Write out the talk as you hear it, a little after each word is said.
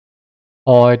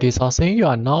Or it is Asing, you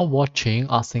are now watching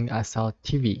Asing SL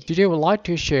TV. Today I would like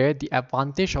to share the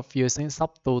advantage of using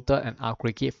subtotal and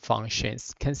aggregate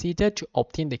functions considered to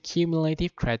obtain the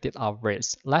cumulative credit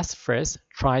average. Let's first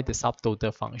try the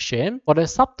subtotal function. For the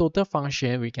subtotal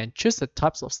function, we can choose the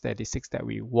types of statistics that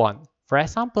we want. For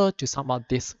example, to sum out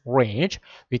this range,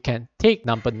 we can take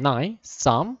number 9,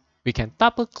 sum, we can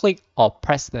double click or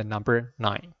press the number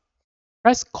 9.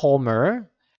 Press comma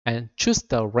and choose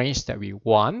the range that we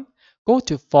want. Go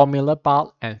to formula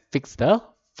bar and fix the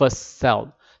first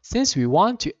cell. Since we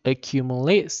want to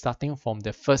accumulate starting from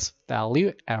the first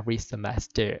value every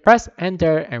semester. Press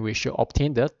enter and we should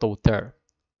obtain the total.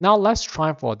 Now let's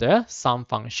try for the sum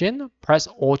function. Press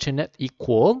alternate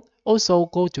equal. Also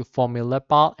go to formula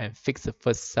bar and fix the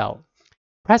first cell.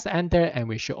 Press enter and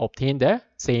we should obtain the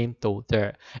same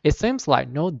total. It seems like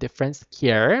no difference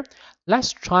here.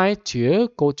 Let's try to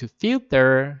go to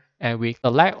filter and we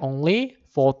select only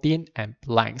 14 and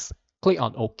blanks. Click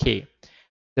on OK.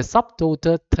 The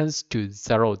subtotal turns to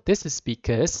 0. This is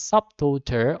because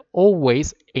subtotal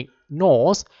always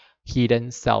ignores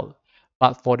hidden cell.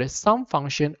 But for the sum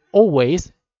function,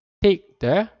 always take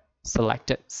the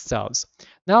selected cells.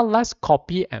 Now let's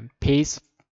copy and paste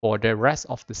for the rest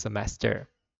of the semester.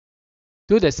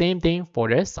 Do the same thing for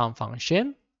the sum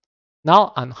function.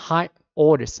 Now unhide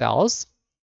all the cells.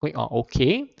 Click on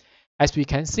OK. As we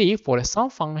can see, for the sum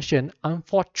function,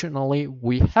 unfortunately,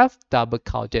 we have double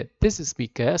counted. This is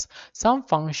because sum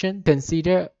function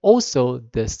consider also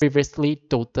the previously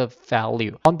total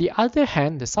value. On the other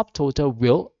hand, the subtotal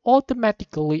will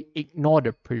automatically ignore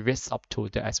the previous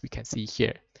subtotal as we can see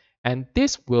here. And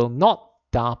this will not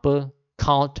double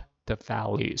count the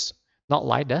values, not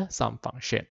like the sum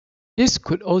function. This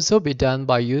could also be done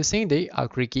by using the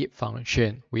aggregate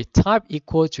function. We type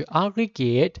equal to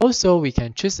aggregate. Also, we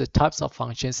can choose the types of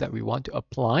functions that we want to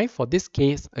apply. For this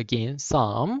case, again,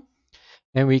 sum.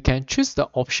 And we can choose the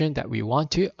option that we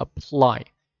want to apply.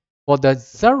 For the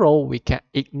 0, we can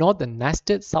ignore the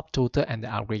nested subtotal and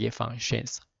the aggregate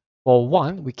functions. For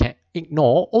 1, we can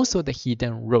ignore also the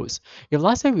hidden rows. If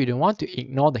let's say we don't want to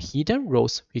ignore the hidden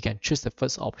rows, we can choose the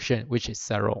first option, which is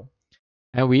 0.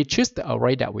 And we choose the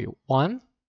array that we want.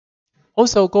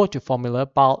 Also go to formula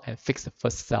bar and fix the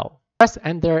first cell. Press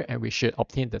enter and we should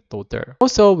obtain the total.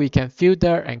 Also, we can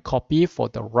filter and copy for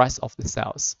the rest of the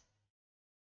cells.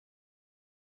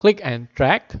 Click and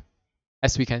drag.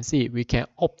 As we can see, we can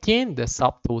obtain the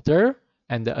subtotal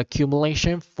and the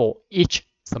accumulation for each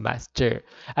semester.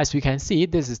 As we can see,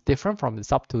 this is different from the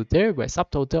subtotal, where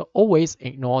subtotal always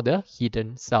ignore the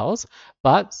hidden cells,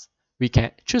 but we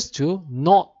can choose to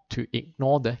not to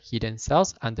ignore the hidden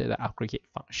cells under the aggregate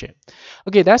function.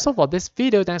 Okay, that's all for this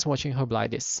video. Thanks for watching. Hope you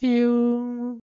liked it. See you.